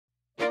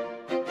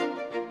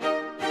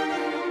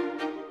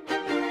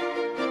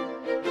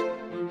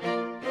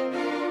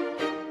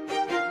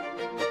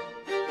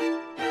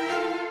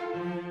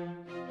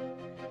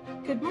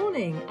Good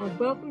morning and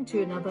welcome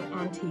to another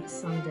Antique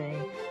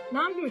Sunday.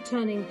 Now I'm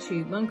returning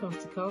to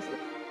Muncaster Castle.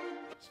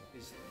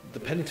 The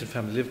Pennington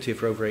family lived here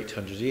for over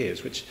 800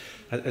 years, which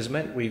has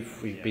meant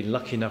we've been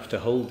lucky enough to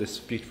hold this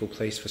beautiful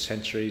place for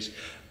centuries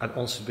and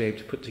also be able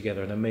to put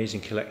together an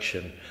amazing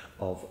collection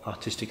of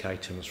artistic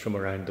items from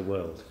around the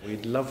world.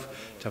 We'd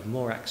love to have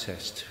more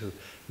access to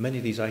many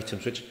of these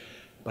items, which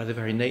by their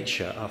very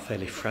nature are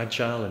fairly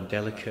fragile and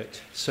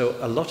delicate. So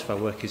a lot of our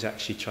work is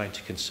actually trying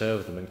to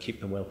conserve them and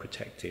keep them well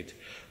protected.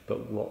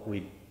 But what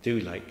we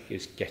do like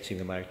is getting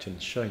them out and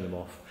showing them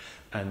off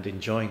and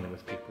enjoying them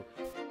with people.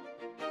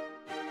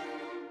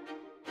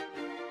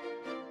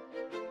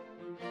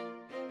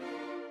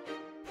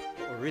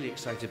 What we're really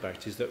excited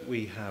about is that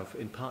we have,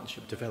 in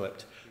partnership,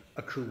 developed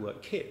a Crewel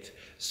kit.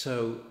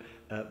 So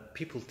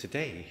people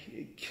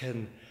today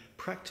can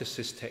practice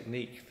this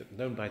technique that's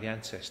known by the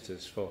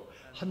ancestors for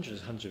hundreds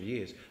and hundreds of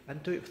years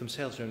and do it for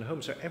themselves in their own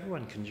home, so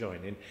everyone can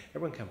join in,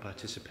 everyone can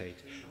participate,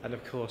 and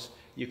of course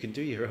you can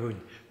do your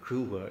own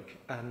crewel work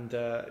and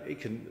it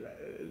can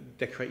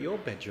decorate your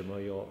bedroom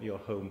or your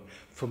home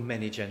for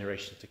many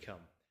generations to come.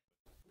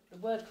 The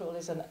word crewel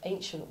is an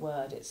ancient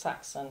word. It's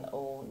Saxon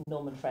or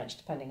Norman French,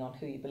 depending on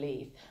who you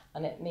believe,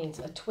 and it means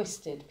a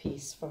twisted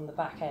piece from the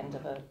back end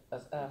of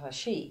a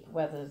sheep,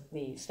 where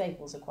the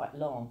staples are quite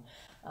long,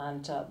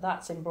 and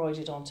that's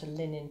embroidered onto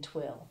linen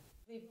twill.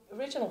 The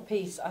original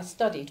piece I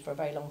studied for a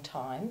very long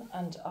time,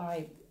 and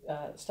I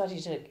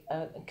studied it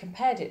and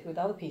compared it with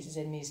other pieces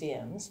in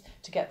museums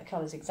to get the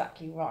colours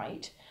exactly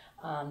right,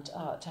 and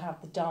to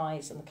have the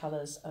dyes and the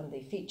colours and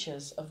the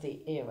features of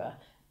the era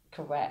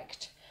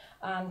correct.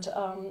 And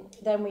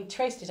then we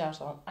traced it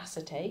out on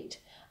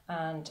acetate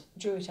and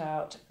drew it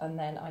out, and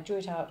then I drew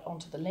it out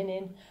onto the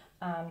linen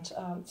and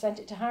sent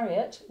it to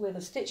Harriet with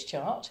a stitch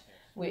chart,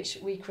 which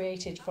we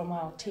created from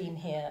our team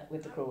here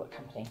with the Crewel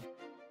company.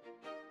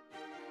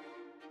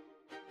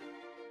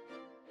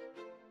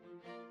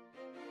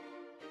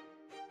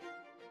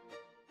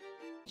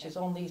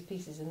 On these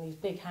pieces in these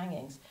big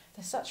hangings,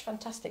 they're such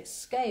fantastic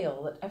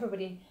scale that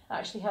everybody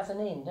actually has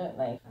an in, don't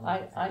they?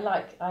 I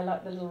like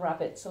the little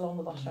rabbits along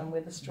the bottom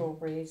with the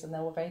strawberries, and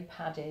they're all very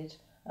padded,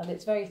 and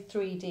it's very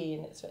 3D,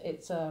 and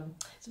it's a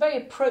very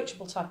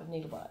approachable type of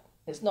needlework.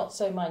 It's not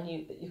so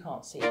minute that you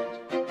can't see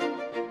it.